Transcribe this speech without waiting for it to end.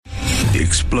The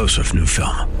explosive new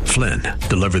film, Flynn,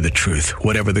 deliver the truth,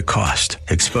 whatever the cost,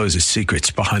 exposes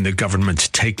secrets behind the government's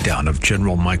takedown of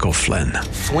General Michael Flynn.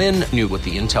 Flynn knew what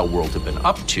the intel world had been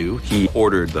up to. He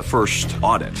ordered the first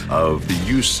audit of the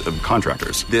use of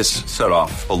contractors. This set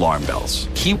off alarm bells.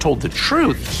 He told the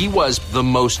truth. He was the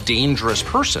most dangerous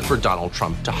person for Donald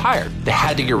Trump to hire. They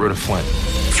had to get rid of Flynn.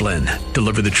 Flynn,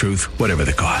 deliver the truth, whatever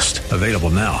the cost. Available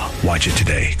now. Watch it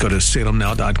today. Go to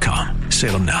salemnow.com.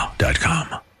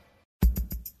 salemnow.com.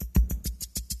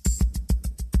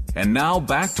 And now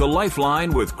back to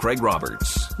Lifeline with Craig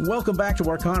Roberts. Welcome back to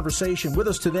our conversation. With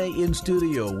us today in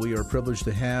studio, we are privileged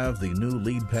to have the new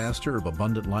lead pastor of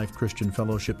Abundant Life Christian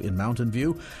Fellowship in Mountain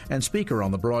View and speaker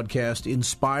on the broadcast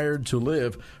Inspired to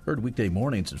Live, heard weekday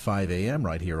mornings at 5 a.m.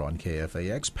 right here on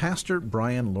KFAX, Pastor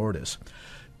Brian Lourdes.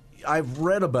 I've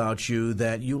read about you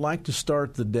that you like to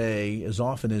start the day as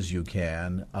often as you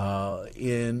can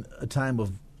in a time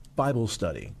of Bible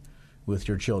study with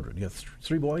your children. You have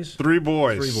three boys? Three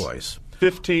boys.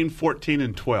 15, 14,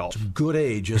 and 12. Good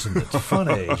age, isn't it? Fun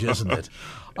age, isn't it?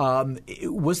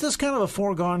 Was this kind of a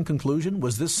foregone conclusion?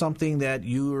 Was this something that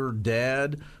your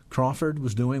dad, Crawford,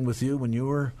 was doing with you when you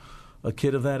were a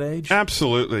kid of that age?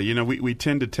 Absolutely. You know, we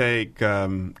tend to take,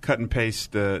 cut and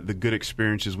paste the good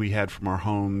experiences we had from our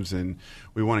homes, and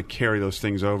we want to carry those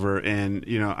things over. And,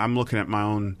 you know, I'm looking at my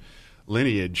own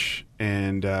lineage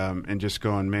and just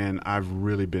going, man, I've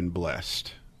really been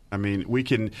blessed. I mean, we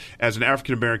can, as an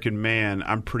African-American man,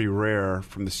 I'm pretty rare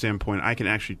from the standpoint I can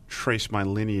actually trace my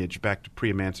lineage back to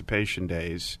pre-emancipation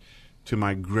days to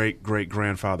my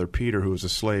great-great-grandfather Peter, who was a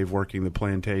slave working the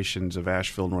plantations of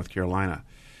Asheville, North Carolina.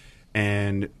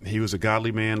 And he was a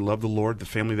godly man, loved the Lord. The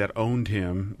family that owned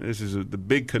him, this is the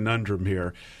big conundrum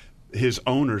here, his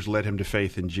owners led him to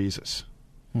faith in Jesus.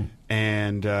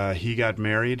 And he got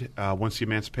married. Once the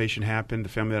emancipation happened, the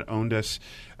family that owned us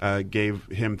gave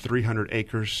him 300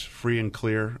 acres free and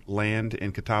clear land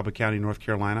in Catawba County, North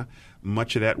Carolina.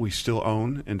 Much of that we still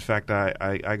own. In fact,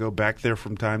 I go back there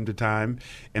from time to time,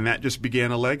 and that just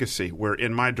began a legacy where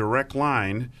in my direct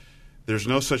line, there's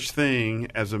no such thing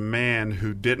as a man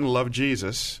who didn't love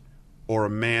Jesus or a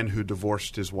man who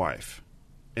divorced his wife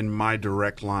in my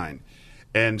direct line.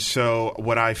 And so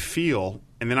what I feel,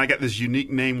 and then I got this unique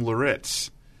name,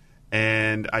 Loritz,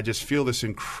 and I just feel this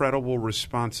incredible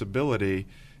responsibility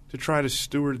to try to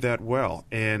steward that well.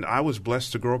 And I was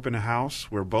blessed to grow up in a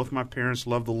house where both my parents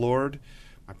loved the Lord.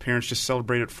 My parents just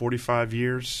celebrated 45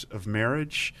 years of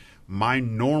marriage. My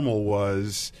normal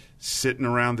was sitting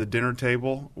around the dinner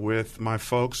table with my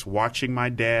folks, watching my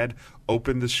dad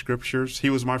open the scriptures. He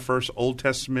was my first Old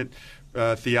Testament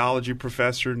theology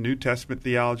professor, New Testament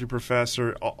theology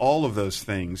professor, all of those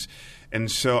things.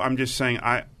 And so I'm just saying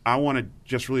I want to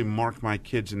just really mark my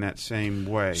kids in that same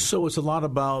way. So it's a lot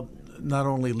about not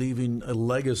only leaving a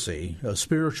legacy, a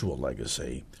spiritual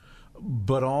legacy,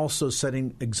 but also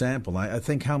setting example. I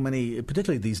think how many,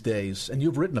 particularly these days, and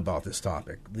you've written about this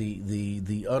topic,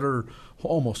 the utter,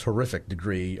 almost horrific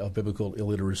degree of biblical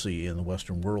illiteracy in the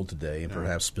Western world today, and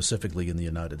perhaps specifically in the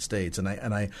United States. And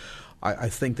I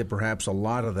think that perhaps a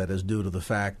lot of that is due to the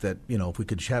fact that, you know, if we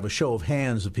could have a show of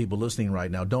hands of people listening right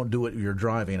now, don't do it if you're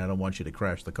driving. I don't want you to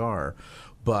crash the car.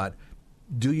 But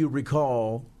do you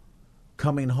recall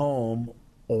coming home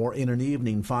or in an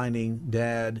evening finding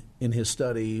Dad in his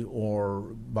study or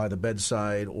by the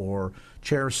bedside or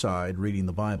chairside reading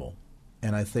the Bible?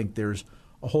 And I think there's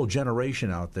a whole generation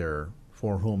out there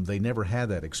for whom they never had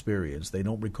that experience. They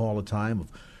don't recall a time of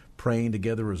praying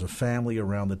together as a family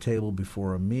around the table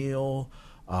before a meal.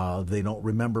 They don't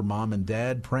remember Mom and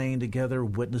Dad praying together,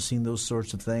 witnessing those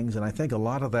sorts of things. And I think a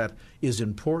lot of that is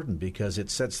important because it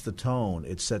sets the tone,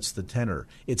 it sets the tenor,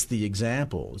 it's the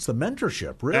example, it's the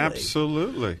mentorship, really.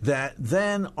 Absolutely. That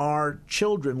then our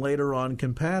children later on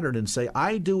can pattern and say,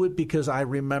 I do it because I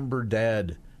remember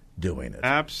Dad doing it.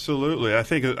 Absolutely. I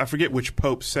forget which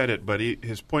pope said it, but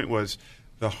his point was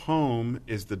the home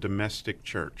is the domestic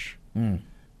church.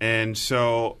 And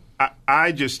so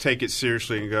I just take it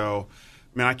seriously and go,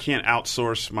 man, I can't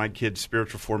outsource my kids'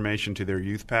 spiritual formation to their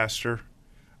youth pastor.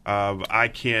 I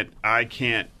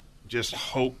can't just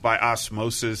hope by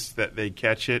osmosis that they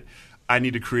catch it. I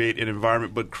need to create an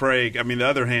environment. But Craig, I mean, the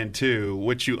other hand too,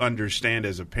 what you understand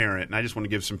as a parent, and I just want to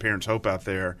give some parents hope out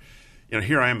there. You know,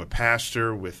 here I am, a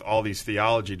pastor with all these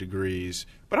theology degrees,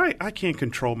 but I can't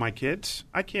control my kids.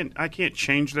 I can't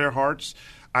change their hearts.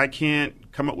 I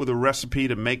can't come up with a recipe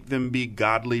to make them be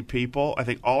godly people. I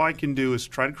think all I can do is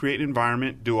try to create an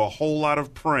environment, do a whole lot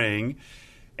of praying,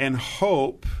 and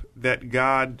hope that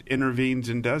God intervenes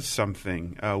and does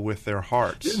something with their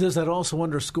hearts. Does that also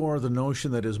underscore the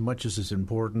notion that as much as it's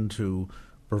important to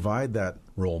provide that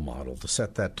role model, to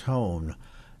set that tone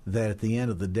that at the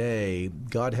end of the day,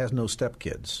 God has no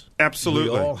stepkids.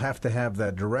 Absolutely. We all have to have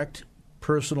that direct,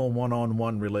 personal,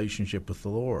 one-on-one relationship with the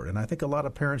Lord. And I think a lot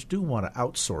of parents do want to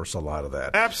outsource a lot of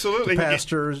that. Absolutely. To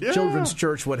pastors, children's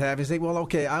church, what have you. Say, well,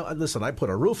 okay, listen, I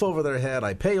put a roof over their head,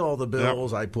 I pay all the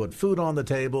bills, I put food on the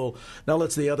table. Now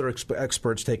let's the other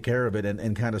experts take care of it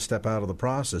and kind of step out of the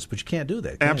process. But you can't do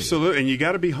that, can Absolutely. you? And you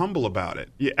got to be humble about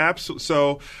it.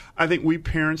 So I think we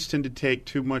parents tend to take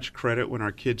too much credit when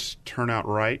our kids turn out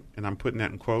right, and I'm putting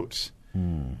that in quotes,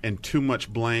 and too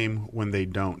much blame when they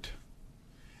don't.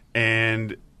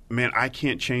 And, man, I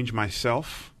can't change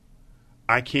myself.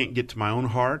 I can't get to my own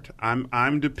heart.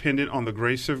 I'm dependent on the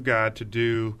grace of God to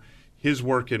do His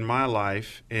work in my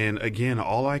life. And, again,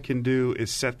 all I can do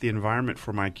is set the environment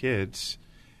for my kids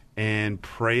and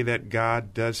pray that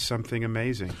God does something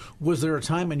amazing. Was there a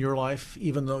time in your life,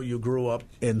 even though you grew up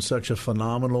in such a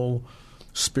phenomenal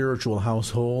spiritual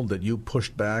household, that you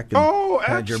pushed back and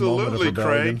had your moment of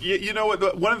rebellion? Craig. You know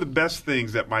what? One of the best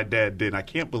things that my dad did, I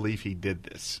can't believe he did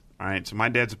this. All right, so my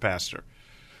dad's a pastor.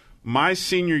 My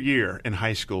senior year in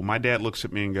high school, my dad looks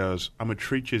at me and goes, I'm going to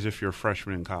treat you as if you're a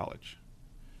freshman in college.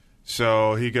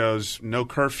 So he goes, no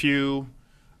curfew,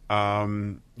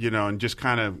 and just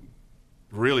kind of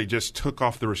really just took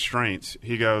off the restraints.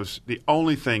 He goes, the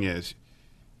only thing is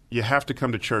you have to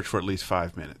come to church for at least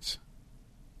 5 minutes.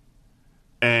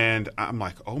 And I'm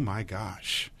like, oh, my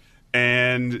gosh.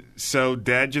 And so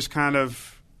Dad just kind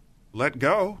of let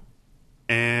go.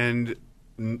 And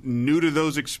new to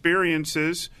those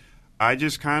experiences, I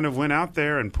just kind of went out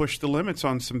there and pushed the limits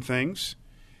on some things.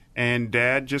 And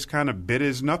Dad just kind of bit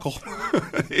his knuckle.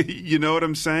 You know what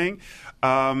I'm saying?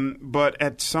 But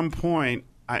at some point,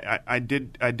 I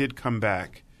did come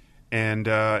back. And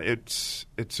it's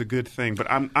a good thing. But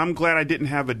I'm glad I didn't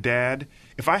have a dad.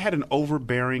 If I had an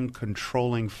overbearing,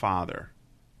 controlling father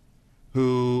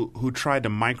who tried to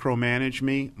micromanage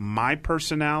me, my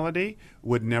personality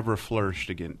would never flourish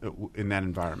again in that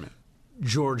environment.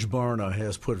 George Barna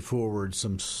has put forward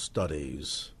some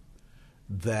studies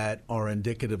that are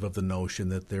indicative of the notion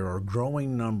that there are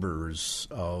growing numbers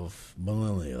of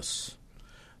millennials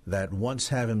that once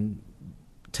having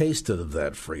tasted of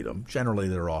that freedom, generally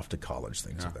they're off to college,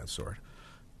 things of that sort,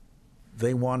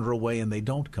 they wander away and they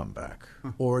don't come back.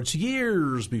 Or it's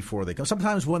years before they come.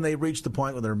 Sometimes when they reach the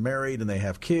point when they're married and they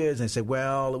have kids, they say,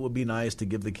 well, it would be nice to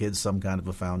give the kids some kind of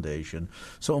a foundation.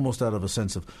 So almost out of a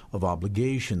sense of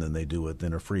obligation than they do it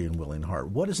than a free and willing heart.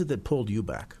 What is it that pulled you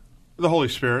back? The Holy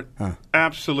Spirit.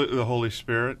 Absolutely the Holy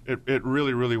Spirit. It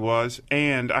really, really was.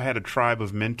 And I had a tribe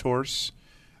of mentors.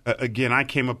 Again, I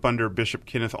came up under Bishop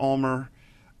Kenneth Ulmer.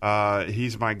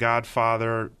 He's my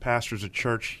godfather, pastors a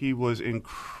church. He was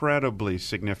incredibly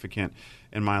significant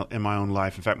in my own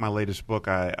life. In fact, my latest book,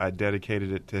 I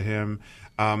dedicated it to him.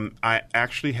 I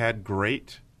actually had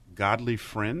great godly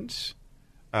friends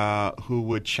who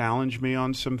would challenge me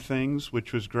on some things,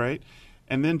 which was great.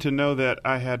 And then to know that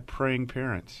I had praying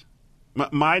parents.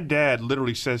 My dad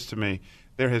literally says to me,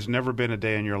 there has never been a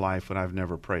day in your life when I've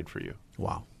never prayed for you.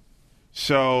 Wow.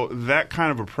 So that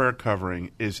kind of a prayer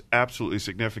covering is absolutely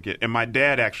significant. And my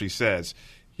dad actually says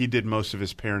he did most of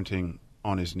his parenting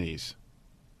on his knees.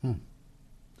 Do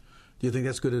you think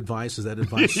that's good advice? Is that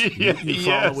advice you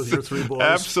follow with your three boys?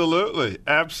 Absolutely.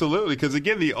 Absolutely. Because,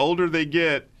 again, the older they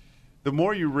get, the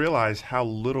more you realize how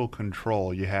little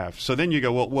control you have. So then you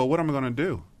go, well, what am I going to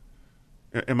do?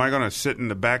 Am I going to sit in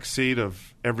the back seat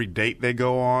of every date they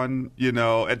go on? You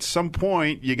know, at some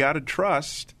point, you got to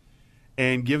trust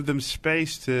and give them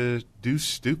space to do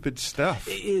stupid stuff.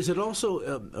 Is it also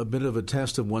a bit of a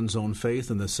test of one's own faith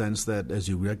in the sense that, as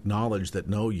you acknowledge that,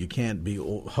 no, you can't be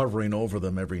hovering over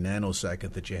them every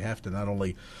nanosecond, that you have to not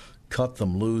only cut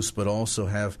them loose but also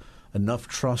have enough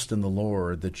trust in the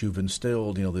Lord that you've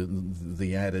instilled, you know,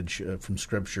 the adage from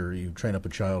Scripture, you train up a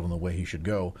child in the way he should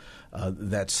go,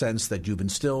 that sense that you've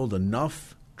instilled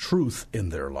enough truth in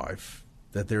their life,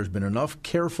 that there's been enough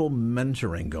careful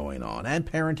mentoring going on and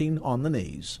parenting on the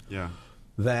knees,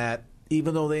 that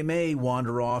even though they may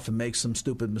wander off and make some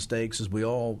stupid mistakes, as we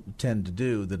all tend to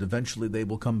do, that eventually they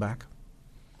will come back?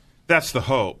 That's the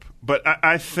hope. But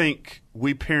I think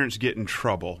we parents get in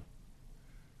trouble.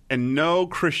 And no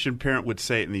Christian parent would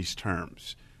say it in these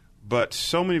terms. But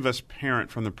so many of us parent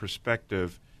from the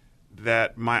perspective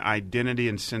that my identity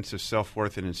and sense of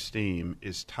self-worth and esteem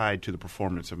is tied to the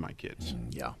performance of my kids.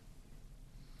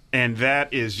 And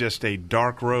that is just a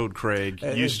dark road, Craig.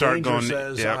 You start going.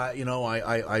 Says,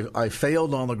 I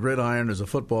failed on the gridiron as a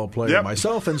football player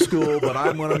myself in school, but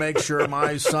I'm going to make sure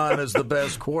my son is the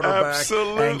best quarterback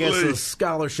and gets a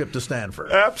scholarship to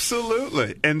Stanford.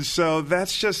 Absolutely. And so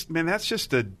that's just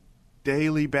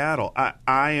daily battle.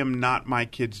 I am not my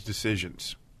kids'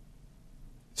 decisions.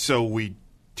 So we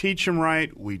teach them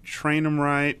right. We train them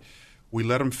right. We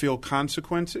let them feel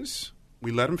consequences.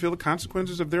 We let them feel the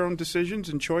consequences of their own decisions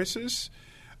and choices.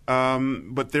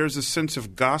 But there's a sense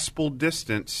of gospel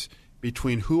distance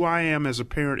between who I am as a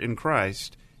parent in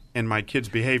Christ and my kids'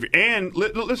 behavior. And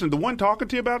listen, the one talking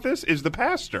to you about this is the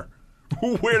pastor.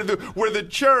 Where the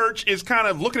church is kind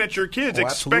of looking at your kids,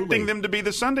 expecting them to be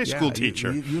the Sunday school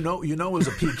teacher. You know, as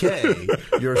a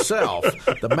PK yourself,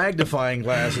 the magnifying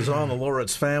glass is on the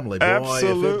Loritz family. Boy,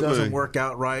 Absolutely. If it doesn't work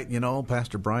out right,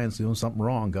 Pastor Brian's doing something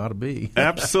wrong. Got to be.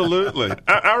 Absolutely.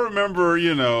 I remember,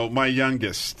 my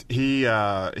youngest. He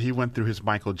went through his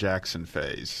Michael Jackson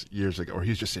phase years ago, or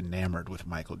he's just enamored with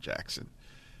Michael Jackson.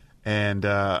 And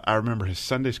I remember his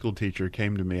Sunday school teacher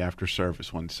came to me after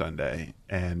service one Sunday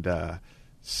and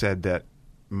said that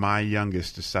my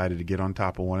youngest decided to get on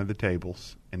top of one of the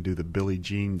tables and do the Billie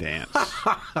Jean dance,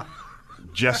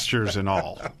 gestures and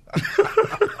all.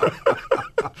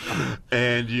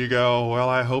 And you go, well,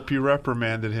 I hope you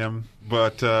reprimanded him.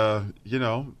 But,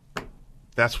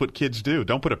 that's what kids do.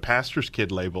 Don't put a pastor's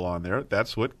kid label on there.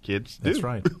 That's what kids do. That's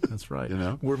right. That's right.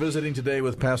 We're visiting today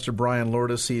with Pastor Brian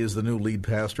Lourdes. He is the new lead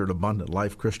pastor at Abundant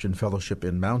Life Christian Fellowship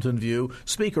in Mountain View.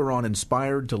 Speaker on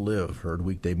Inspired to Live. Heard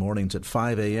weekday mornings at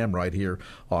 5 a.m. right here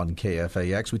on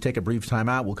KFAX. We take a brief time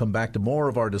out. We'll come back to more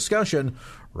of our discussion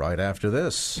right after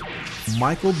this.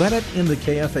 Michael Bennett in the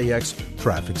KFAX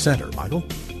Traffic Center. Michael?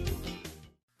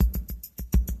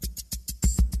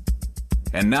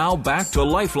 And now back to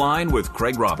Lifeline with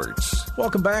Craig Roberts.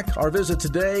 Welcome back. Our visit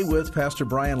today with Pastor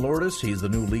Brian Lourdes. He's the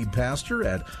new lead pastor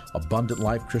at Abundant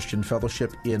Life Christian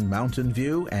Fellowship in Mountain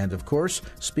View. And, of course,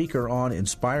 speaker on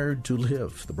Inspired to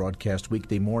Live, the broadcast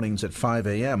weekday mornings at 5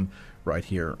 a.m. right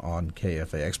here on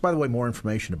KFAX. By the way, more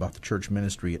information about the church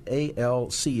ministry at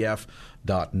alcf.net.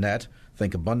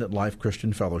 Think Abundant Life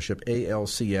Christian Fellowship,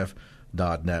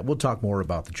 alcf.net. We'll talk more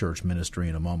about the church ministry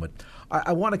in a moment.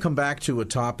 I want to come back to a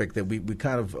topic that we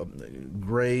kind of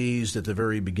grazed at the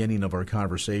very beginning of our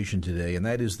conversation today, and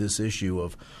that is this issue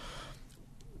of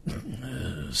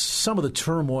some of the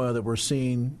turmoil that we're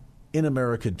seeing in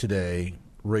America today,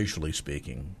 racially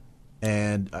speaking.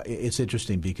 And it's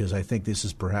interesting because I think this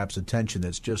is perhaps a tension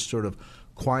that's just sort of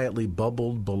quietly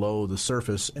bubbled below the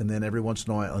surface, and then every once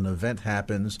in a while an event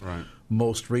happens. Right.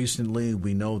 Most recently,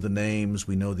 we know the names,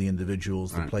 we know the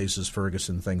individuals, the places,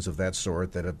 Ferguson, things of that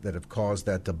sort that have caused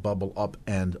that to bubble up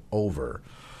and over.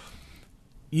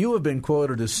 You have been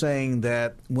quoted as saying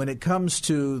that when it comes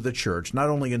to the church, not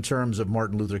only in terms of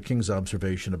Martin Luther King's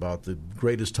observation about the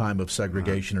greatest time of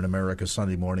segregation in America,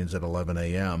 Sunday mornings at 11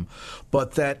 a.m.,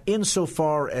 but that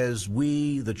insofar as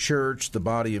we, the church, the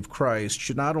body of Christ,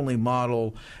 should not only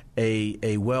model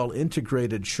a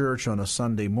well-integrated church on a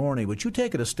Sunday morning, but you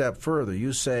take it a step further.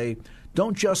 You say,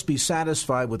 don't just be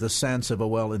satisfied with a sense of a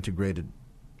well-integrated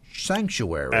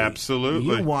sanctuary.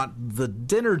 Absolutely. You want the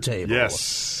dinner table.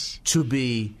 Yes. To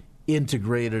be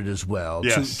integrated as well,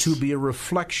 yes. to be a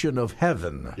reflection of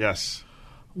heaven. Yes.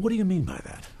 What do you mean by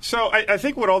that? So I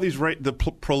think what all these the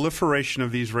proliferation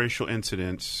of these racial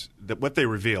incidents, that what they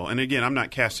reveal, and again, I'm not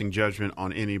casting judgment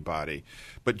on anybody,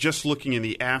 but just looking in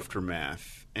the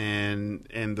aftermath and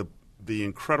the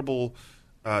incredible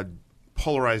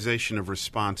polarization of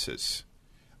responses,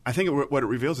 I think what it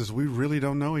reveals is we really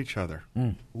don't know each other.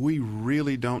 We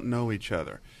really don't know each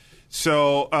other.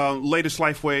 So latest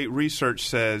Lifeway research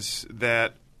says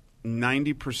that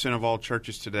 90% of all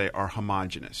churches today are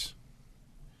homogenous,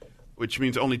 which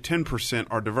means only 10%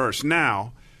 are diverse.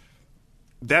 Now,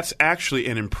 that's actually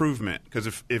an improvement,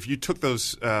 because if you took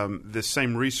this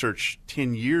same research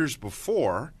 10 years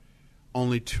before,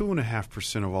 only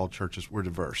 2.5% of all churches were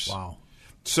diverse. Wow.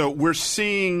 So we're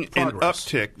seeing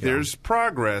progress. An uptick. Yeah. There's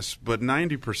progress, but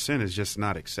 90% is just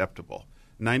not acceptable.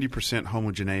 90%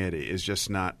 homogeneity is just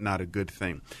not a good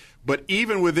thing. But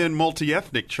even within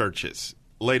multi-ethnic churches,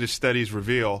 latest studies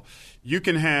reveal you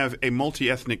can have a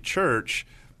multi-ethnic church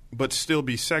but still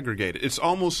be segregated. It's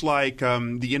almost like the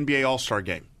NBA All-Star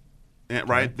Game,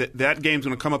 right? Okay. That game's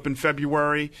going to come up in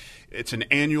February. It's an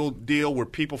annual deal where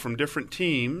people from different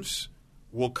teams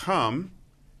will come.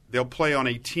 They'll play on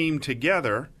a team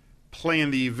together, play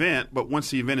in the event, but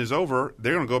once the event is over,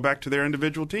 they're going to go back to their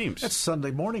individual teams. That's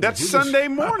Sunday morning. That's Sunday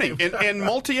morning in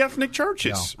multi-ethnic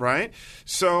churches, right?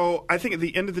 So I think at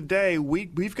the end of the day,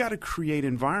 we've got to create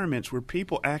environments where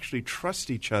people actually trust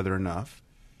each other enough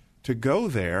to go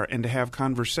there and to have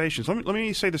conversations. Let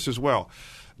me say this as well.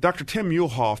 Dr. Tim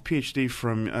Muehlhoff, Ph.D.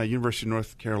 from University of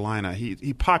North Carolina,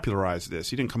 he popularized this.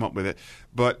 He didn't come up with it,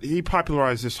 but he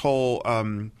popularized this whole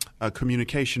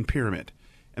communication pyramid.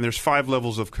 And there's 5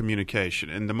 levels of communication.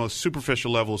 And the most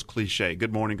superficial level is cliche.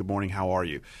 Good morning, how are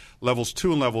you? Levels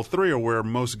 2 and level 3 are where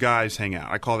most guys hang out.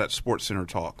 I call that Sports Center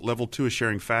talk. Level 2 is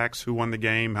sharing facts. Who won the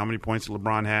game? How many points did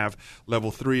LeBron have?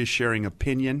 Level 3 is sharing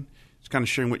opinion. It's kind of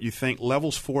sharing what you think.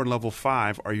 Levels 4 and level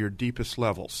 5 are your deepest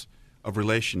levels of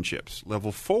relationships.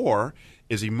 Level 4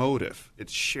 is emotive.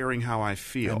 It's sharing how I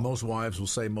feel. And most wives will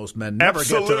say most men never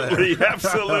get to that.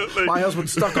 Absolutely. My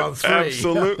husband's stuck on 3.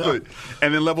 Absolutely.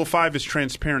 And then level 5 is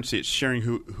transparency. It's sharing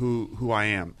who I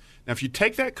am. Now, if you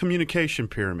take that communication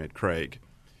pyramid, Craig,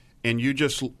 and you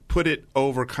just put it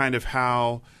over kind of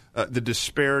how the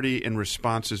disparity in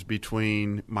responses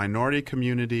between minority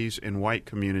communities and white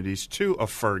communities to a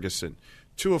Ferguson,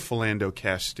 to a Philando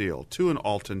Castile, to an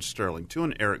Alton Sterling, to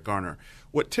an Eric Garner,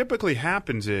 what typically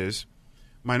happens is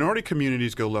minority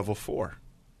communities go level 4.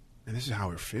 And this is how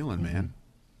we're feeling, man.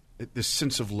 This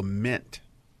sense of lament.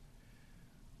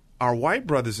 Our white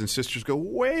brothers and sisters go,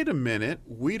 wait a minute,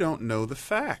 we don't know the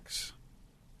facts.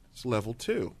 It's level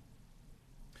 2.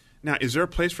 Now, is there a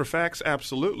place for facts?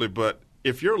 Absolutely. But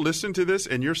if you're listening to this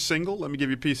and you're single, let me give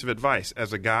you a piece of advice.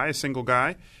 As a guy, a single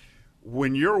guy,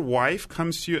 when your wife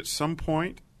comes to you at some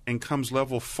point and comes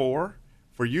level 4,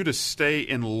 for you to stay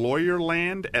in lawyer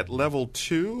land at level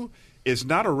 2 is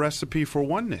not a recipe for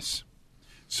oneness.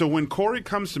 So when Corey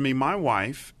comes to me, my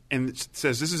wife, and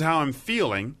says, this is how I'm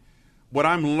feeling, what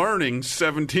I'm learning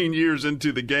 17 years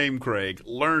into the game, Craig,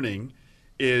 learning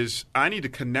is I need to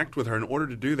connect with her. In order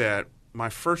to do that, my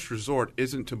first resort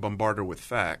isn't to bombard her with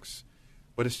facts,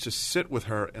 but it's to sit with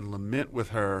her and lament with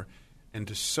her and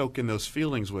to soak in those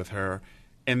feelings with her.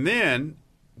 And then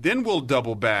we'll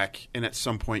double back and at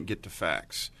some point get to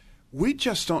facts. We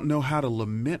just don't know how to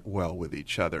lament well with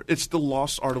each other. It's the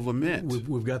lost art of lament.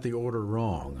 We've got the order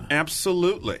wrong.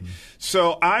 Absolutely.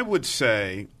 So I would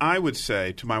say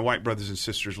to my white brothers and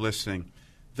sisters listening,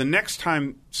 the next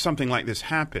time something like this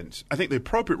happens, I think the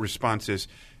appropriate response is,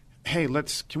 hey,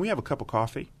 can we have a cup of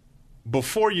coffee?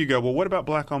 Before you go, well, what about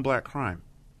black on black crime?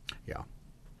 Yeah.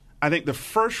 I think the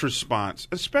first response,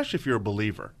 especially if you're a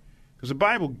believer, because the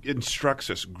Bible instructs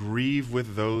us, grieve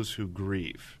with those who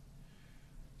grieve.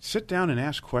 Sit down and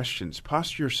ask questions.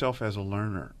 Posture yourself as a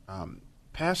learner.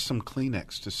 Pass some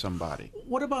Kleenex to somebody.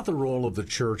 What about the role of the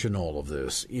church in all of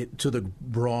this, to the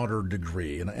broader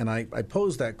degree? And I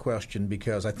pose that question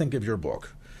because I think of your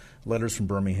book, Letters from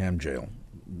Birmingham Jail,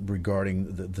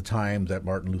 regarding the time that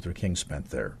Martin Luther King spent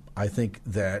there. I think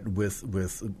that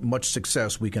with much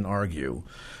success we can argue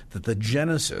that the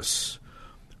genesis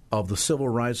of the civil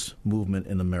rights movement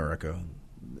in America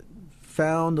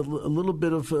found a little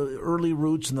bit of early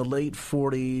roots in the late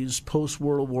 40s,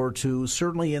 post-World War II,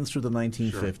 certainly in through the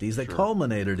 1950s. They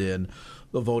culminated in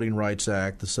the Voting Rights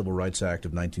Act, the Civil Rights Act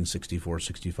of 1964,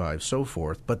 65, so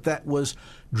forth. But that was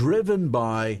driven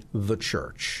by the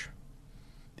church.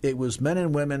 It was men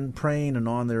and women praying and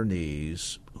on their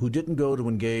knees who didn't go to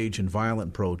engage in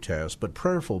violent protest, but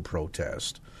prayerful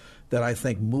protest, that I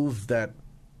think moved that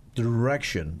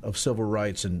direction of civil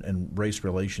rights and race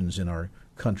relations in our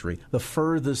country, the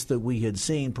furthest that we had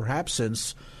seen perhaps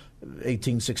since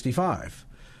 1865.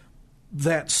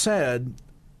 That said,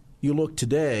 you look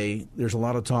today, there's a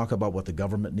lot of talk about what the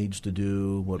government needs to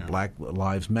do, what Black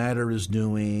Lives Matter is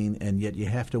doing, and yet you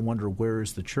have to wonder, where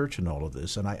is the church in all of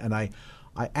this? And I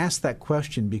ask that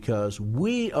question because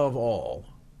we of all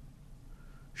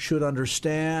should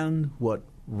understand what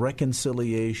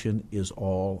reconciliation is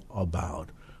all about.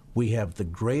 We have the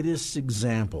greatest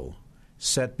example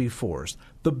set before us.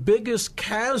 The biggest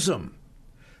chasm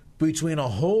between a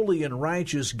holy and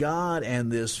righteous God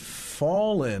and this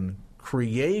fallen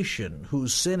creation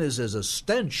whose sin is as a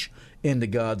stench into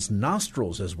God's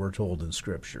nostrils, as we're told in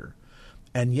Scripture.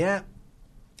 And yet,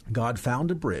 God found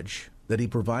a bridge that He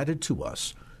provided to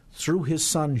us through His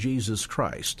Son, Jesus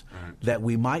Christ, that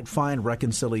we might find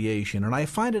reconciliation. And I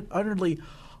find it utterly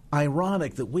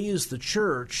ironic that we as the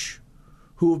church,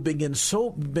 who have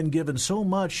been given so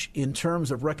much in terms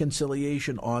of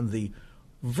reconciliation on the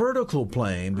vertical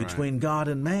plane between God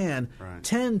and man,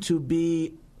 tend to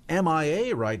be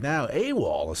MIA right now,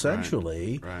 AWOL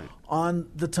essentially, on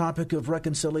the topic of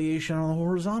reconciliation on the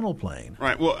horizontal plane.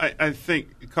 Right. Well, I think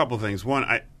a couple of things. One,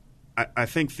 I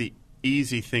think the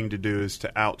easy thing to do is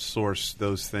to outsource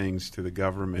those things to the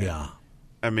government. Yeah.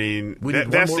 I mean,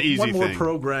 that's the easy thing. One more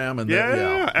program. And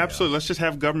absolutely. Let's just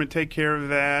have government take care of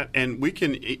that. And we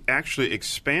can actually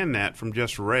expand that from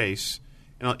just race.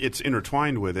 It's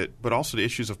intertwined with it, but also to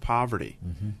issues of poverty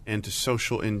and to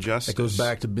social injustice. It goes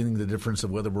back to being the difference of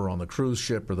whether we're on the cruise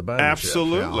ship or the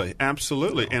battleship.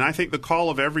 Absolutely. And I think the call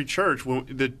of every church,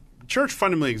 the church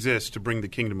fundamentally exists to bring the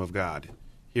kingdom of God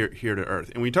here to earth.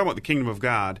 And when you talk about the kingdom of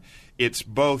God, it's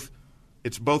both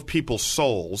people's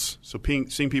souls, so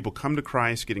seeing people come to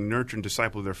Christ, getting nurtured and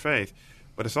discipled of their faith,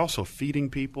 but it's also feeding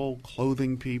people,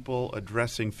 clothing people,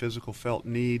 addressing physical felt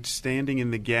needs, standing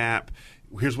in the gap.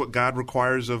 Here's what God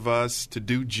requires of us, to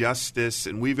do justice,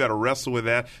 and we've got to wrestle with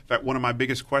that. In fact, one of my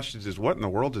biggest questions is, what in the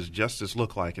world does justice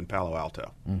look like in Palo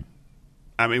Alto?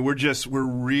 I mean, we're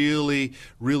really,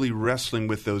 really wrestling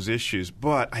with those issues.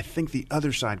 But I think the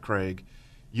other side, Craig,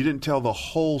 you didn't tell the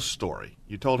whole story.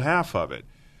 You told half of it.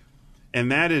 And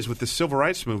that is, with the civil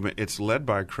rights movement, it's led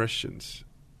by Christians.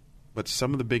 But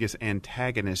some of the biggest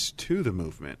antagonists to the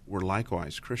movement were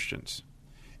likewise Christians.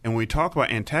 And when we talk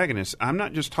about antagonists, I'm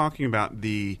not just talking about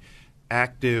the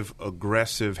active,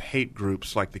 aggressive hate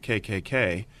groups like the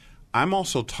KKK. I'm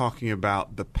also talking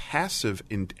about the passive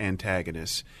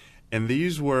antagonists. And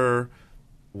these were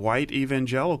white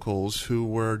evangelicals who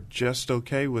were just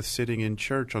okay with sitting in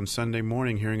church on Sunday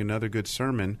morning hearing another good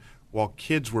sermon while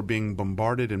kids were being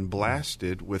bombarded and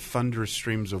blasted with thunderous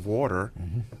streams of water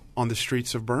on the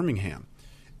streets of Birmingham.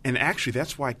 And actually,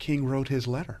 that's why King wrote his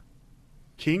letter.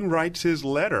 King writes his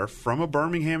letter from a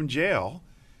Birmingham jail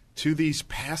to these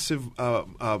passive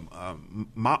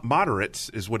moderates,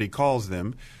 is what he calls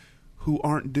them, who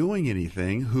aren't doing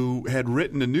anything, who had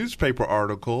written a newspaper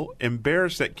article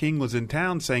embarrassed that King was in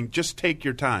town saying, just take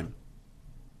your time.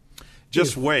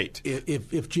 Just wait.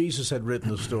 If Jesus had written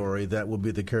the story, that would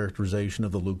be the characterization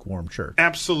of the lukewarm church.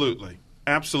 Absolutely.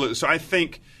 Absolutely. So I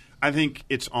think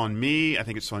it's on me, I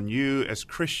think it's on you as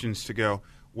Christians to go,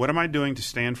 what am I doing to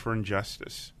stand for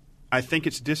injustice? I think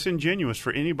it's disingenuous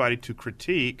for anybody to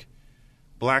critique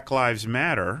Black Lives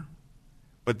Matter,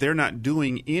 but they're not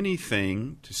doing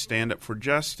anything to stand up for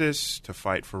justice, to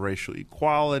fight for racial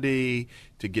equality,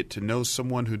 to get to know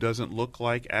someone who doesn't look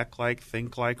like, act like,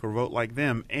 think like, or vote like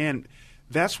them. And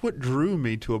that's what drew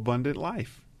me to Abundant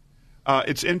Life.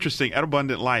 It's interesting, at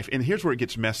Abundant Life, and here's where it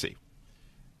gets messy.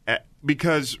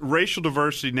 Because racial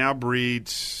diversity now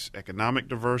breeds economic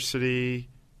diversity,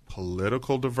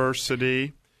 political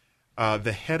diversity.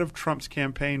 The head of Trump's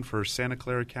campaign for Santa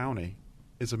Clara County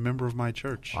is a member of my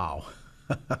church. Wow.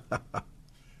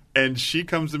 And she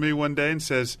comes to me one day and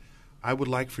says, I would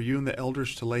like for you and the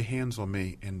elders to lay hands on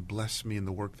me and bless me in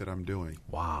the work that I'm doing.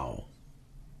 Wow.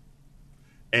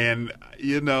 And,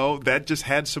 that just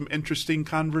had some interesting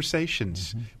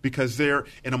conversations because they're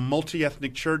in a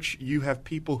multi-ethnic church, you have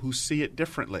people who see it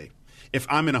differently. If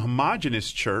I'm in a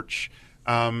homogenous church,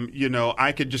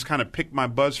 I could just kind of pick my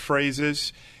buzz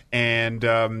phrases and,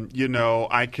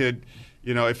 I could,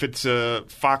 if it's a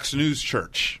Fox News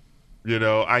church,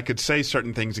 I could say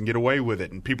certain things and get away with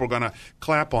it, and people are going to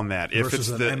clap on that. Versus if it's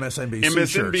an the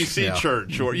MSNBC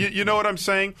church, or you know what I'm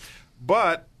saying?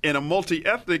 But in a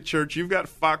multi-ethnic church, you've got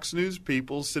Fox News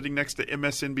people sitting next to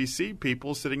MSNBC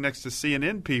people, sitting next to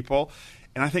CNN people,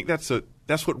 and I think that's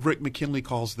what Rick McKinley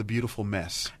calls the beautiful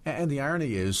mess. And the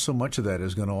irony is, so much of that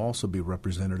is going to also be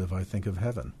representative, I think, of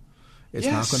heaven. It's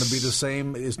not going to be the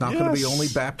same. It's not going to be only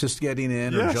Baptists getting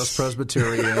in or just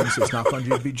Presbyterians. It's not going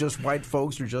to be just white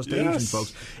folks or just Asian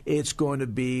folks. It's going to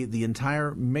be the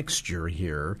entire mixture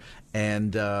here.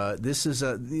 And this is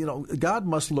God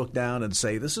must look down and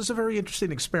say, this is a very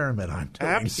interesting experiment I'm doing.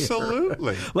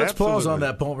 Absolutely. Let's pause on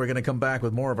that point. We're going to come back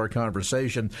with more of our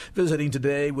conversation. Visiting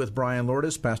today with Brian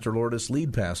Lourdes, Pastor Lourdes,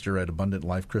 lead pastor at Abundant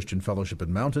Life Christian Fellowship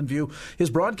in Mountain View. His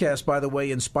broadcast, by the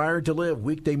way, Inspired to Live,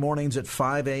 weekday mornings at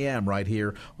 5 a.m. right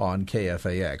here on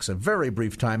KFAX. A very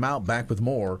brief time out. Back with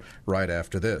more right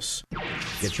after this.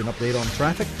 Get you an update on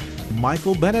traffic.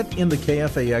 Michael Bennett in the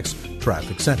KFAX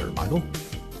Traffic Center. Michael?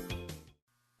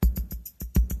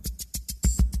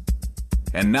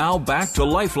 And now back to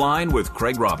Lifeline with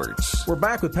Craig Roberts. We're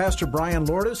back with Pastor Brian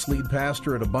Lourdes, lead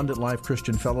pastor at Abundant Life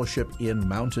Christian Fellowship in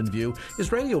Mountain View.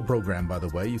 His radio program, by the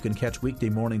way, you can catch weekday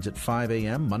mornings at 5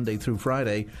 a.m., Monday through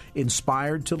Friday,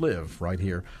 Inspired to Live, right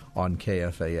here on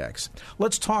KFAX.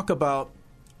 Let's talk about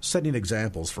setting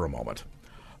examples for a moment.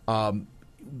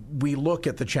 We look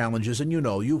at the challenges, and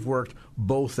you've worked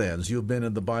both ends. You've been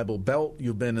in the Bible Belt.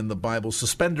 You've been in the Bible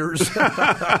suspenders.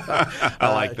 I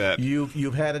like that.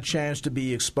 You've had a chance to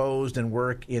be exposed and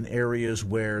work in areas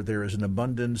where there is an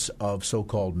abundance of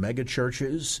so-called mega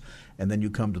churches, and then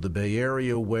you come to the Bay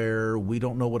Area where we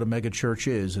don't know what a mega church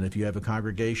is. And if you have a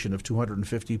congregation of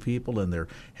 250 people and they're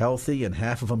healthy and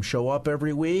half of them show up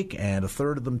every week and a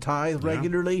third of them tithe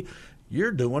regularly,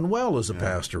 you're doing well as a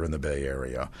pastor in the Bay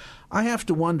Area. I have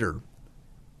to wonder,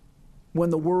 when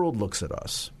the world looks at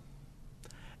us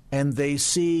and they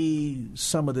see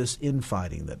some of this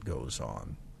infighting that goes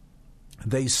on,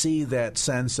 they see that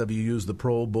sense of, you use the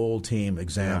Pro Bowl team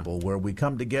example, where we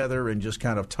come together and just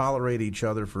kind of tolerate each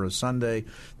other for a Sunday,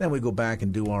 then we go back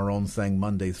and do our own thing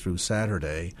Monday through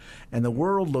Saturday. And the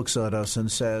world looks at us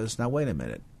and says, now wait a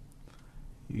minute,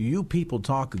 you people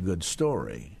talk a good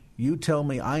story. You tell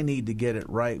me I need to get it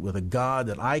right with a God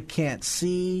that I can't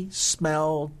see,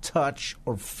 smell, touch,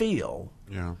 or feel.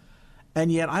 Yeah.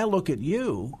 And yet I look at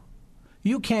you.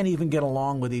 You can't even get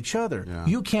along with each other. Yeah.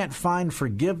 You can't find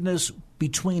forgiveness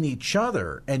between each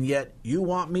other, and yet you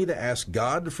want me to ask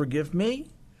God to forgive me?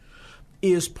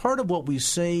 Is part of what we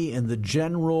see in the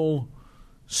general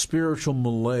spiritual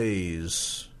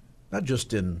malaise, not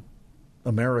just in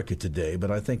America today,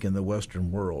 but I think in the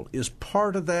Western world, is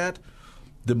part of that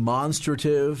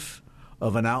demonstrative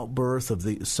of an outbirth of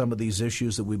some of these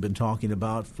issues that we've been talking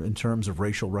about in terms of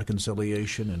racial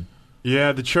reconciliation? And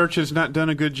yeah, the church has not done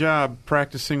a good job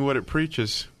practicing what it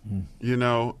preaches. You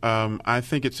know, I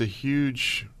think it's a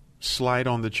huge slight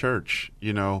on the church.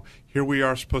 You know, here we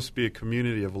are supposed to be a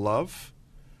community of love.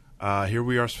 Here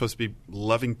we are supposed to be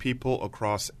loving people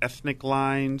across ethnic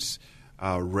lines,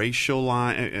 racial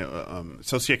line,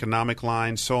 socioeconomic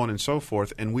lines, so on and so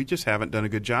forth, and we just haven't done a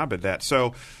good job at that.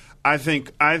 So I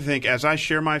think as I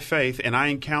share my faith and I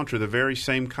encounter the very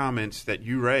same comments that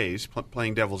you raise,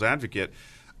 playing devil's advocate,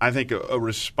 I think a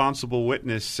responsible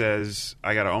witness says,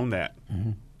 I got to own that.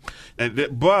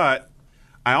 But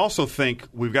I also think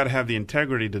we've got to have the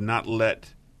integrity to not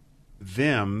let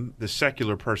them, the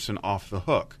secular person, off the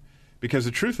hook. Because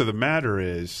the truth of the matter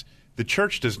is the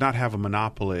church does not have a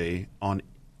monopoly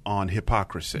on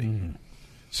hypocrisy.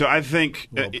 So I think,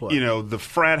 the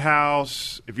frat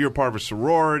house, if you're a part of a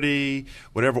sorority,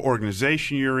 whatever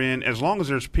organization you're in, as long as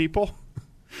there's people,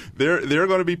 there are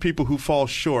going to be people who fall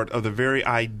short of the very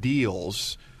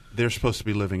ideals they're supposed to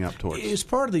be living up towards. It's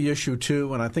part of the issue, too,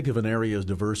 when I think of an area as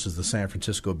diverse as the San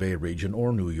Francisco Bay region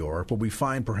or New York, where we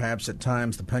find perhaps at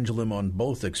times the pendulum on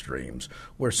both extremes,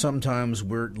 where sometimes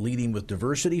we're leading with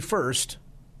diversity first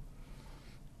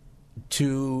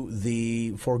to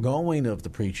the foregoing of the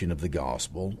preaching of the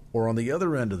gospel, or on the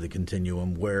other end of the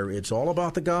continuum where it's all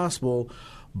about the gospel,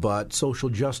 but social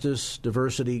justice,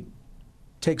 diversity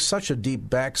takes such a deep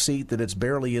backseat that it's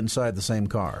barely inside the same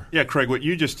car. Yeah, Craig, what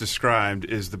you just described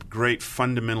is the great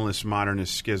fundamentalist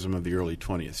modernist schism of the early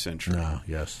 20th century.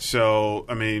 Yes. So,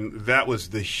 I mean, that was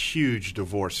the huge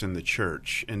divorce in the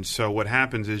church. And so what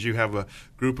happens is you have a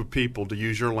group of people, to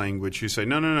use your language, who say,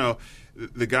 no,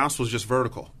 the gospel is just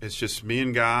vertical. It's just me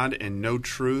and God and no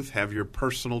truth. Have your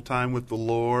personal time with the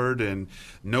Lord and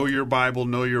know your Bible,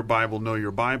 know your Bible, know your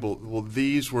Bible. Well,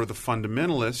 these were the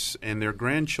fundamentalists, and their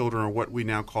grandchildren are what we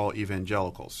now call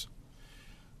evangelicals.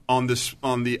 On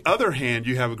the other hand,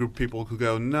 you have a group of people who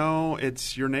go, no,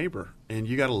 it's your neighbor, and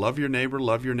you got to love your neighbor,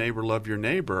 love your neighbor, love your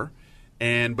neighbor.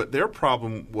 But their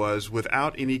problem was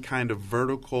without any kind of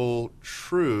vertical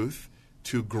truth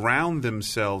to ground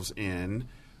themselves in,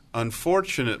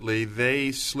 unfortunately,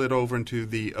 they slid over into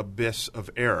the abyss of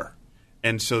error.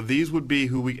 And so these would be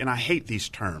and I hate these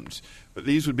terms, but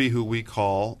these would be who we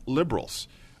call liberals.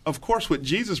 Of course, what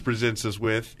Jesus presents us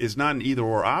with is not an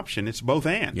either-or option. It's both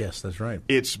and. Yes, that's right.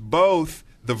 It's both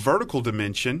the vertical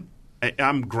dimension.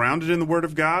 I'm grounded in the Word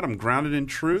of God. I'm grounded in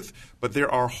truth. But there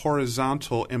are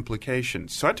horizontal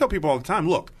implications. So I tell people all the time,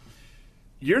 look,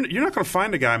 you're not going to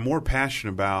find a guy more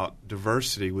passionate about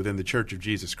diversity within the Church of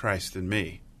Jesus Christ than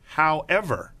me.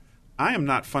 However, I am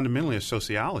not fundamentally a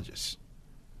sociologist.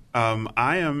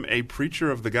 I am a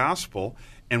preacher of the gospel,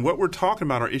 and what we're talking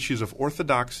about are issues of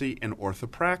orthodoxy and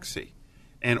orthopraxy.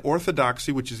 And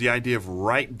orthodoxy, which is the idea of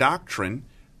right doctrine.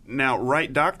 Now,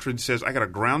 right doctrine says I got to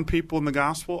ground people in the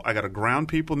gospel. I got to ground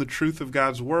people in the truth of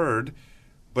God's word.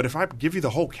 But if I give you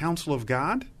the whole counsel of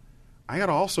God, I got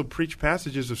to also preach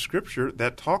passages of Scripture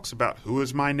that talks about who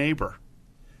is my neighbor,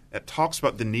 that talks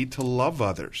about the need to love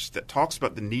others, that talks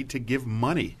about the need to give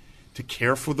money, to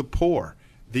care for the poor.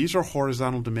 These are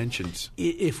horizontal dimensions.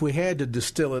 If we had to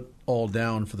distill it all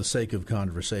down for the sake of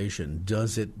conversation,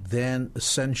 does it then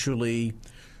essentially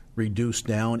reduce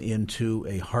down into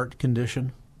a heart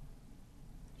condition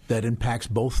that impacts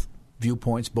both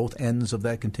viewpoints, both ends of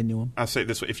that continuum? I'll say it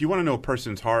this way. If you want to know a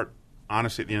person's heart,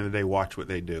 honestly, at the end of the day, watch what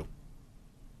they do.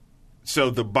 So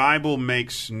the Bible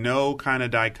makes no kind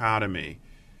of dichotomy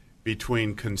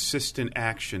between consistent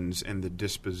actions and the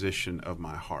disposition of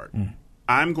my heart.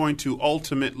 I'm going to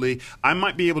I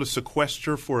might be able to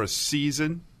sequester for a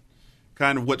season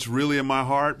kind of what's really in my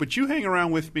heart, but you hang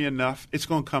around with me enough, it's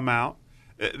going to come out.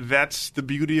 That's the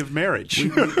beauty of marriage.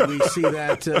 We see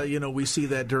that, we see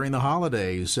that during the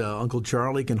holidays. Uncle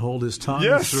Charlie can hold his tongue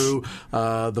through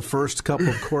the first couple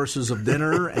of courses of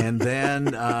dinner, and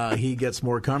then he gets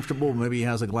more comfortable. Maybe he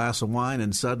has a glass of wine,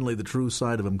 and suddenly the true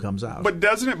side of him comes out. But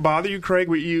doesn't it bother you, Craig?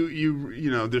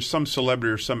 There's some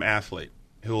celebrity or some athlete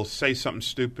who will say something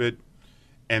stupid,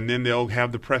 and then they'll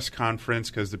have the press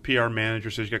conference because the PR manager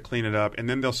says you got to clean it up, and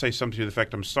then they'll say something to the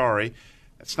effect, "I'm sorry.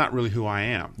 That's not really who I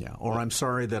am." Yeah, or I'm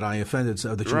sorry that I offended,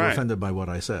 that you were offended by what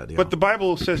I said. Yeah. But the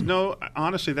Bible says, no,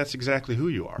 honestly, that's exactly who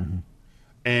you are. Mm-hmm.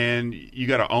 And you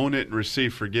got to own it and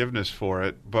receive forgiveness for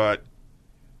it. But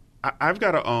I've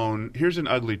got to own, here's an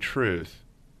ugly truth.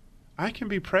 I can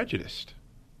be prejudiced.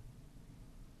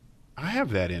 I have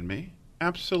that in me.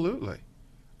 Absolutely.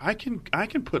 I can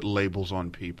put labels on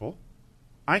people.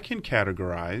 I can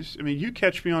categorize. I mean, you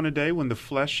catch me on a day when the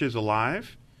flesh is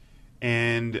alive,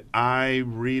 and I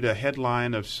read a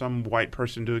headline of some white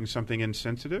person doing something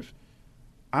insensitive,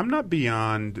 I'm not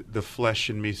beyond the flesh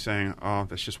in me saying, oh,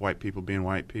 that's just white people being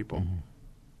white people. Mm-hmm.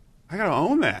 I got to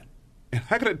own that. And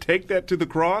I got to take that to the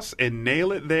cross and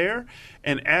nail it there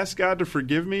and ask God to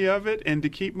forgive me of it and to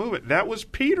keep moving. That was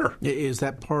Peter. Is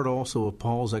that part also of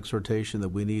Paul's exhortation that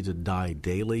we need to die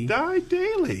daily? Die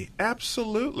daily.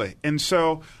 Absolutely. And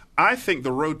so I think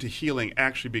the road to healing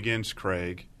actually begins,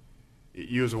 Craig,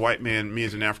 you as a white man, me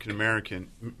as an African American,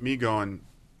 me going,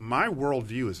 my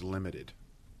worldview is limited.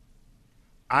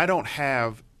 I don't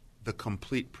have the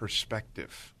complete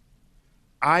perspective.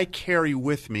 I carry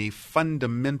with me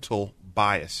fundamental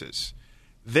biases.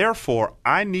 Therefore,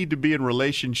 I need to be in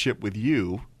relationship with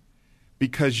you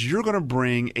because you're going to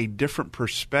bring a different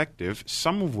perspective,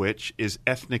 some of which is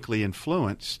ethnically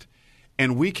influenced,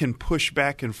 and we can push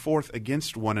back and forth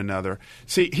against one another.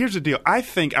 See, here's the deal. I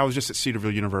think I was just at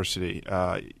Cedarville University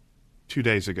 2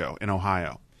 days ago in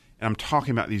Ohio, and I'm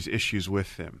talking about these issues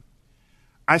with them.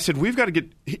 I said, we've got to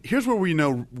get – here's where we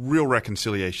know real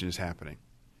reconciliation is happening.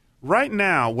 Right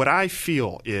now, what I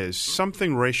feel is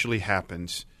something racially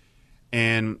happens,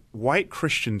 and white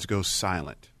Christians go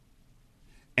silent.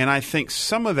 And I think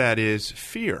some of that is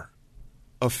fear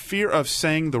of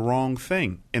saying the wrong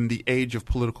thing in the age of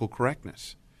political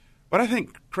correctness. But I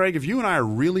think, Craig, if you and I are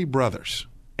really brothers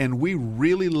and we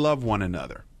really love one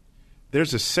another,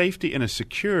 there's a safety and a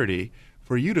security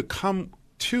for you to come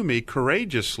to me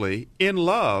courageously in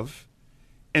love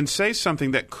and say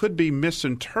something that could be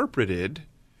misinterpreted,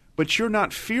 but you're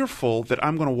not fearful that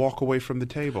I'm going to walk away from the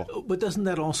table. But doesn't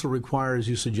that also require, as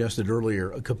you suggested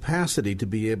earlier, a capacity to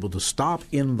be able to stop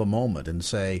in the moment and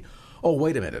say, oh,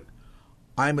 wait a minute,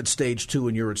 I'm at stage 2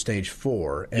 and you're at stage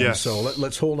 4, and so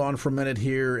let's hold on for a minute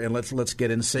here and let's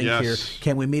get in sync here.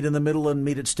 Can we meet in the middle and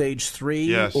meet at stage 3?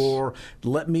 Yes. Or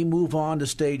let me move on to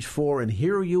stage 4 and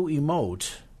hear you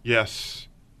emote. Yes.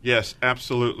 Yes,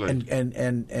 absolutely.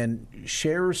 And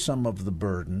share some of the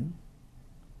burden,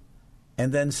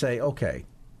 and then say, okay,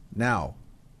 now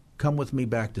come with me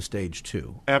back to stage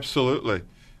 2. Absolutely.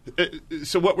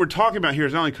 So what we're talking about here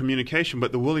is not only communication,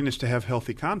 but the willingness to have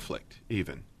healthy conflict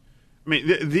even. I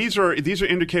mean, these are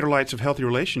indicator lights of healthy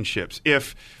relationships.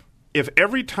 If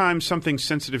every time something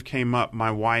sensitive came up,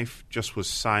 my wife just was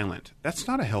silent, that's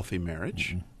not a healthy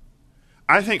marriage. Mm-hmm.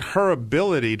 I think her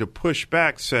ability to push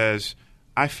back says,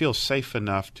 I feel safe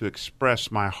enough to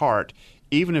express my heart,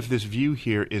 even if this view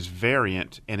here is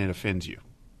variant and it offends you.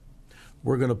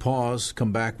 We're going to pause,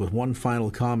 come back with one final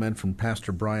comment from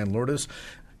Pastor Brian Lourdes,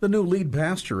 the new lead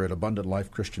pastor at Abundant Life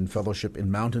Christian Fellowship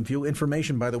in Mountain View.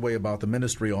 Information, by the way, about the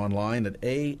ministry online at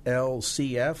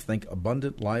ALCF. Think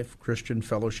Abundant Life Christian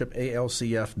Fellowship,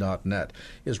 ALCF.net.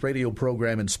 His radio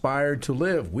program Inspired to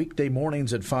Live, weekday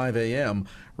mornings at 5 a.m.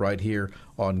 right here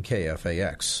on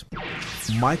KFAX.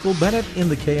 Michael Bennett in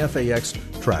the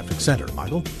KFAX Traffic Center.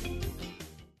 Michael?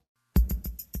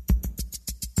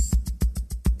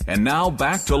 And now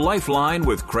back to Lifeline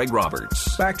with Craig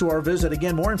Roberts. Back to our visit.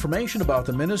 Again, more information about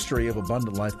the ministry of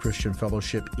Abundant Life Christian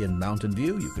Fellowship in Mountain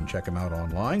View. You can check them out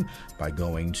online by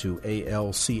going to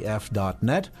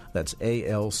alcf.net. That's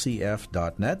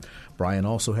alcf.net. Brian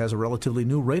also has a relatively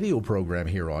new radio program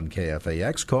here on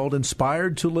KFAX called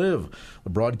Inspired to Live. The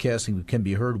broadcasting can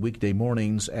be heard weekday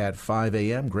mornings at 5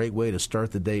 a.m. Great way to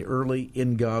start the day early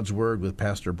in God's Word with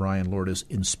Pastor Brian Lourdes,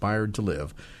 Inspired to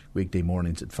Live. Weekday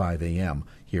mornings at 5 a.m.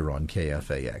 here on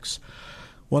KFAX.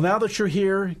 Well, now that you're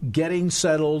here, getting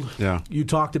settled, you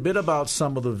talked a bit about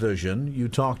some of the vision. You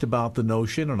talked about the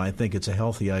notion, and I think it's a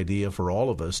healthy idea for all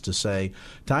of us to say,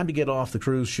 time to get off the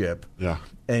cruise ship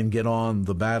and get on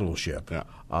the battleship.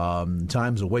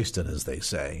 Time's a-wasted, as they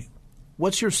say.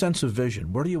 What's your sense of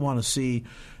vision? Where do you want to see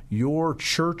your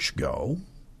church go?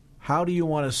 How do you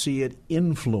want to see it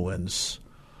influence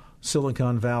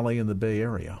Silicon Valley and the Bay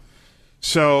Area?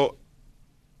 So,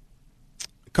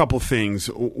 a couple things.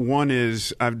 One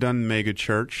is I've done mega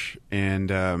church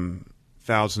and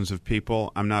thousands of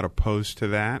people. I'm not opposed to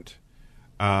that.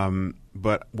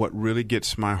 But what really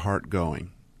gets my heart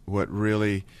going, what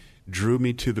really drew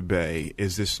me to the Bay,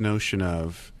 is this notion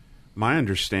of, my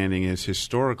understanding is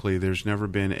historically there's never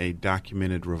been a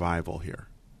documented revival here.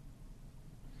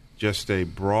 Just a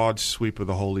broad sweep of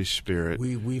the Holy Spirit.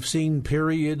 We've seen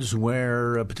periods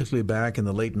where, particularly back in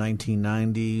the late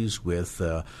 1990s, with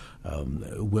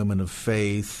Women of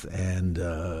Faith and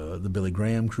the Billy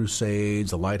Graham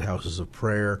Crusades, the Lighthouses of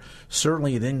Prayer,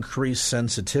 certainly an increased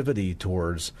sensitivity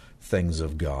towards things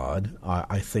of God.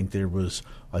 I think there was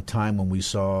a time when we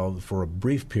saw, for a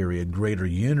brief period, greater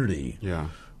unity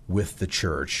with the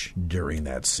church during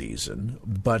that season.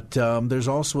 But there's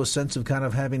also a sense of kind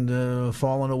of having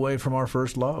fallen away from our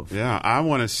first love. Yeah, I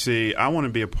want to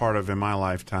be a part of, in my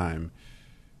lifetime,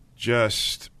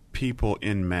 just people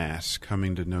in mass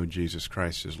coming to know Jesus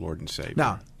Christ as Lord and Savior.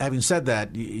 Now, having said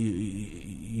that,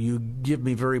 you give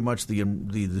me very much the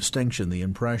distinction, the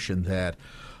impression that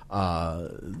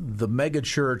the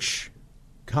megachurch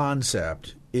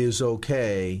concept is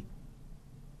okay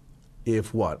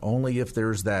if what? Only if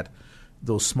there's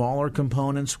those smaller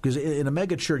components? Because in a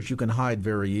megachurch you can hide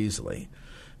very easily.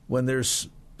 When there's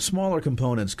smaller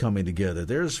components coming together,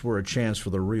 there's where a chance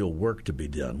for the real work to be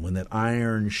done, when that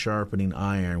iron sharpening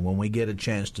iron, when we get a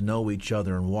chance to know each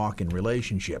other and walk in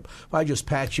relationship. If I just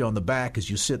pat you on the back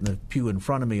as you sit in the pew in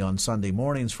front of me on Sunday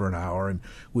mornings for an hour and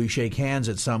we shake hands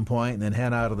at some point and then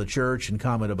head out of the church and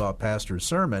comment about pastor's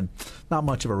sermon, not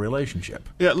much of a relationship.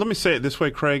 Yeah, let me say it this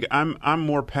way, Craig. I'm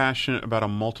more passionate about a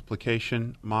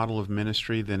multiplication model of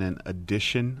ministry than an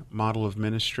addition model of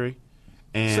ministry.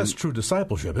 And that's true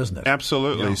discipleship, isn't it?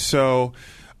 Absolutely. Yeah. So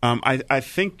I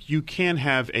think you can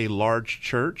have a large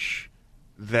church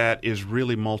that is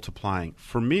really multiplying.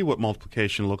 For me, what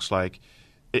multiplication looks like,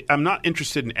 I'm not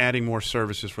interested in adding more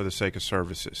services for the sake of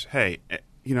services. Hey,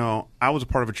 I was a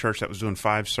part of a church that was doing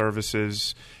 5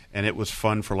 services, and it was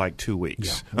fun for like 2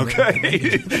 weeks. Yeah.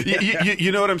 Okay?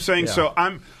 you know what I'm saying? Yeah.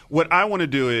 So what I want to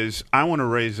do is I want to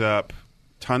raise up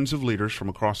tons of leaders from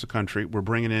across the country. We're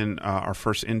bringing in our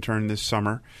first intern this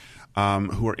summer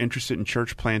who are interested in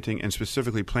church planting and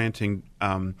specifically planting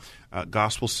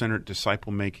gospel-centered,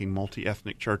 disciple-making,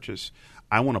 multi-ethnic churches.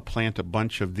 I want to plant a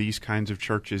bunch of these kinds of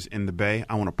churches in the Bay.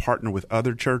 I want to partner with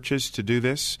other churches to do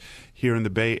this here in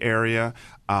the Bay Area.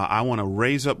 I want to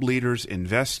raise up leaders,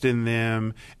 invest in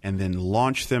them, and then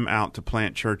launch them out to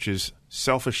plant churches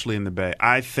selfishly in the Bay.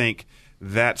 I think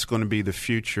that's going to be the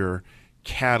future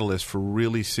catalyst for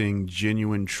really seeing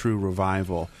genuine, true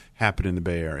revival happen in the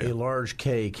Bay Area. A large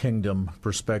K kingdom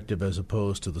perspective as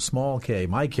opposed to the small K,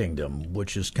 my kingdom,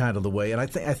 which is kind of the way. And I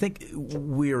think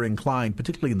we are inclined,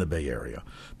 particularly in the Bay Area,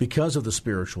 because of the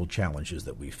spiritual challenges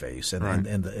that we face and, right.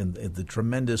 and the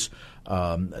tremendous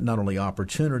not only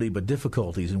opportunity but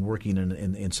difficulties in working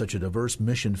in such a diverse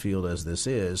mission field as this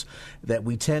is, that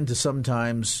we tend to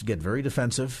sometimes get very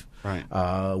defensive.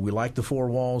 Right. We like the 4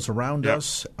 walls around Yep.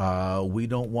 us. We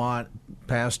don't want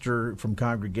pastor from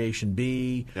congregation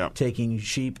B Yep. taking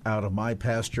sheep out of my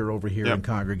pasture over here Yep. in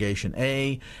congregation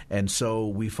A, and so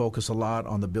we focus a lot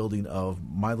on the building of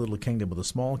my little kingdom with a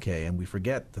small K, and we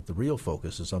forget that the real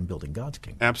focus is on building God's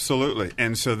kingdom. Absolutely.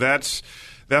 And so that's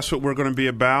what we're going to be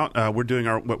about. We're doing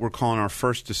what we're calling our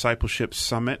first discipleship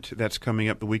summit. That's coming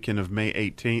up the weekend of May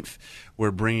 18th.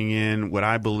 We're bringing in what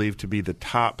I believe to be the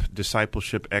top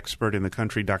discipleship expert in the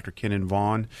country, Dr. Kenan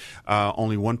Vaughn.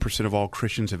 Only 1% of all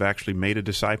Christians have actually made a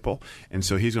disciple, and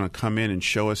so he's going to come in and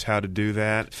show us how to do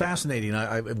that. Fascinating.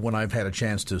 When I've had a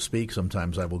chance to speak,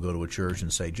 sometimes I will go to a church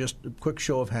and say, just a quick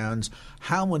show of hands,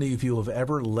 how many of you have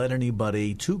ever led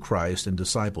anybody to Christ and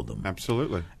discipled them?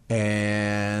 Absolutely.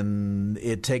 And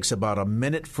it takes about a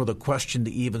minute for the question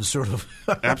to even sort of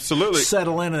Absolutely.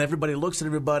 settle in, and everybody looks at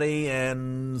everybody,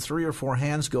 and 3 or 4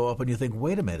 hands go up, and you think,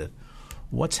 wait a minute,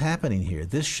 what's happening here?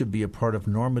 This should be a part of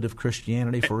normative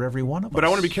Christianity for every one of us. But I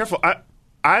want to be careful.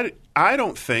 I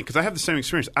don't think, because I have the same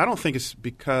experience, I don't think it's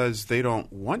because they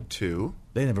don't want to.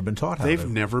 They've never been taught how They've to.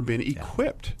 never been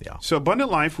equipped. Yeah. So Abundant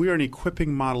Life, we are an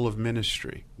equipping model of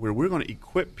ministry where we're going to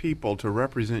equip people to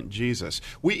represent Jesus.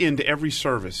 We end every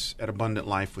service at Abundant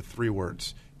Life with 3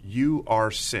 words: you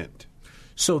are sent.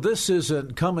 So this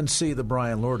isn't come and see the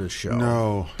Brian Lourdes show.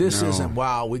 No. This no. isn't,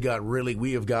 wow, we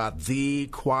have got the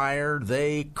choir,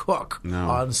 they cook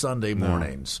on Sunday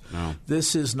mornings. No.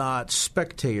 This is not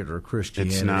spectator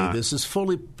Christianity. It's not. This is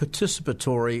fully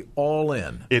participatory, all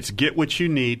in. It's get what you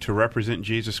need to represent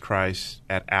Jesus Christ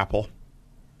at Apple,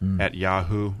 at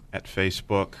Yahoo, at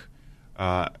Facebook,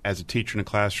 as a teacher in a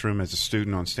classroom, as a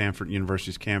student on Stanford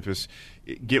University's campus.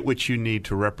 Get what you need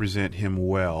to represent him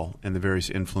well in the various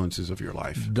influences of your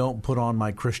life. Don't put on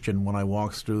my Christian when I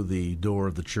walk through the door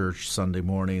of the church Sunday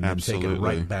morning and take it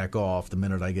right back off the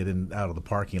minute I get out of the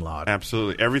parking lot.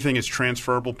 Absolutely. Everything is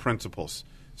transferable principles.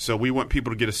 So we want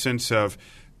people to get a sense of,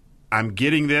 I'm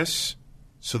getting this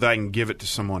so that I can give it to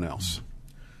someone else.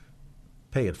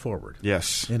 Pay it forward.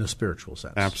 Yes. In a spiritual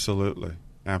sense. Absolutely.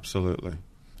 Absolutely.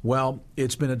 Well,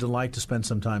 it's been a delight to spend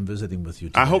some time visiting with you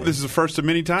today. I hope this is the first of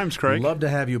many times, Craig. Love to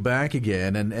have you back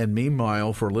again. And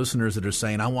meanwhile, for listeners that are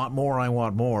saying, I want more,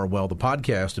 well, the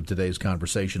podcast of today's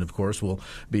conversation, of course, will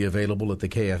be available at the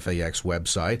KFAX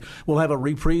website. We'll have a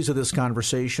reprise of this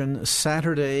conversation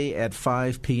Saturday at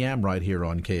 5 p.m. right here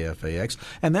on KFAX,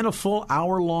 and then a full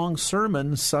hour-long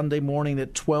sermon Sunday morning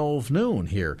at 12 noon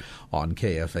here on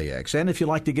KFAX. And if you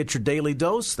like to get your daily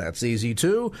dose, that's easy,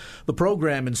 too. The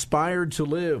program Inspired to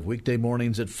Live, weekday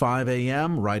mornings at 5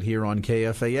 a.m. right here on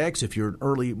KFAX. If you're an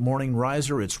early morning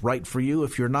riser, it's right for you.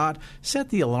 If you're not, set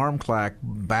the alarm clock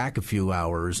back a few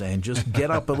hours and just get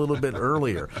up a little bit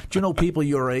earlier. Do you know people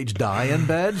your age die in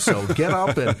bed? So get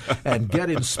up and get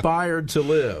inspired to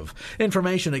live.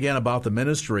 Information again about the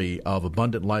ministry of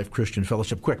Abundant Life Christian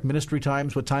Fellowship. Quick, ministry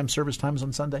times, what time, service times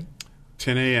on Sunday?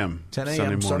 10 a.m. 10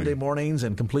 a.m. Sunday mornings,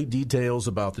 and complete details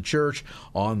about the church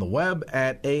on the web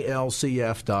at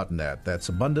alcf.net. That's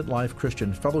Abundant Life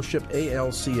Christian Fellowship,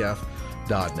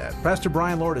 alcf.net. Pastor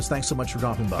Brian Lourdes, thanks so much for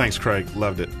dropping by. Thanks, Craig.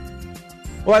 Loved it.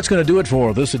 Well, that's going to do it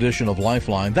for this edition of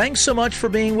Lifeline. Thanks so much for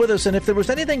being with us. And if there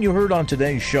was anything you heard on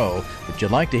today's show that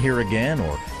you'd like to hear again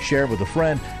or share with a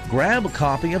friend, grab a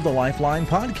copy of the Lifeline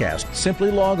podcast. Simply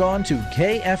log on to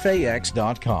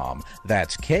KFAX.com.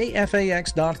 That's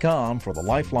KFAX.com for the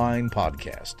Lifeline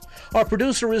podcast. Our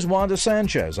producer is Wanda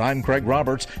Sanchez. I'm Craig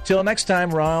Roberts. Till next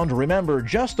time around, remember,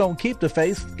 just don't keep the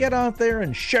faith. Get out there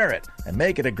and share it and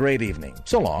make it a great evening.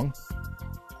 So long.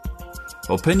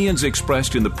 Opinions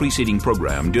expressed in the preceding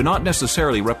program do not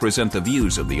necessarily represent the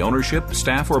views of the ownership,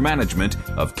 staff, or management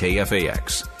of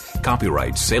KFAX.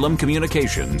 Copyright Salem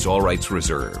Communications, all rights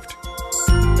reserved.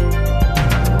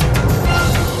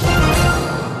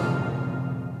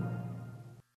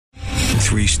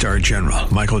 3-star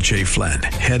General Michael J. Flynn,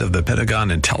 head of the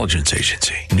Pentagon Intelligence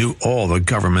Agency, knew all the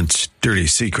government's dirty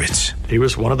secrets. He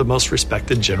was one of the most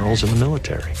respected generals in the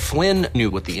military. Flynn knew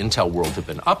what the intel world had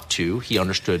been up to. He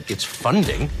understood its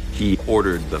funding. He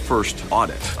ordered the first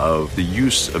audit of the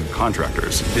use of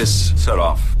contractors. This set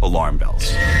off alarm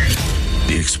bells.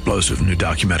 The explosive new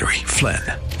documentary, Flynn,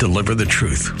 Deliver the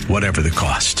Truth, Whatever the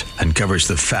Cost, uncovers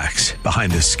the facts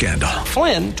behind this scandal.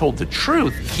 Flynn told the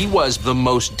truth. He was the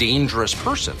most dangerous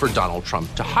person for Donald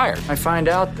Trump to hire. I find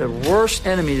out the worst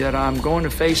enemy that I'm going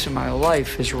to face in my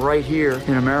life is right here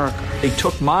in America. They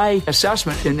took my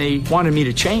assessment and they wanted me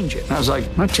to change it. And I was like,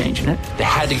 I'm not changing it. They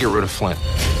had to get rid of Flynn.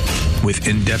 With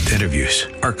in-depth interviews,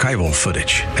 archival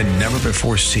footage, and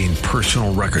never-before-seen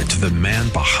personal records of the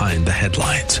man behind the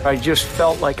headlines. I just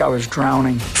felt like I was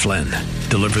drowning. Flynn,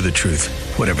 Deliver the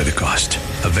Truth, Whatever the Cost.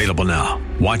 Available now.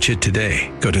 Watch it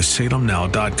today. Go to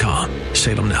salemnow.com.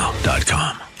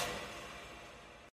 salemnow.com.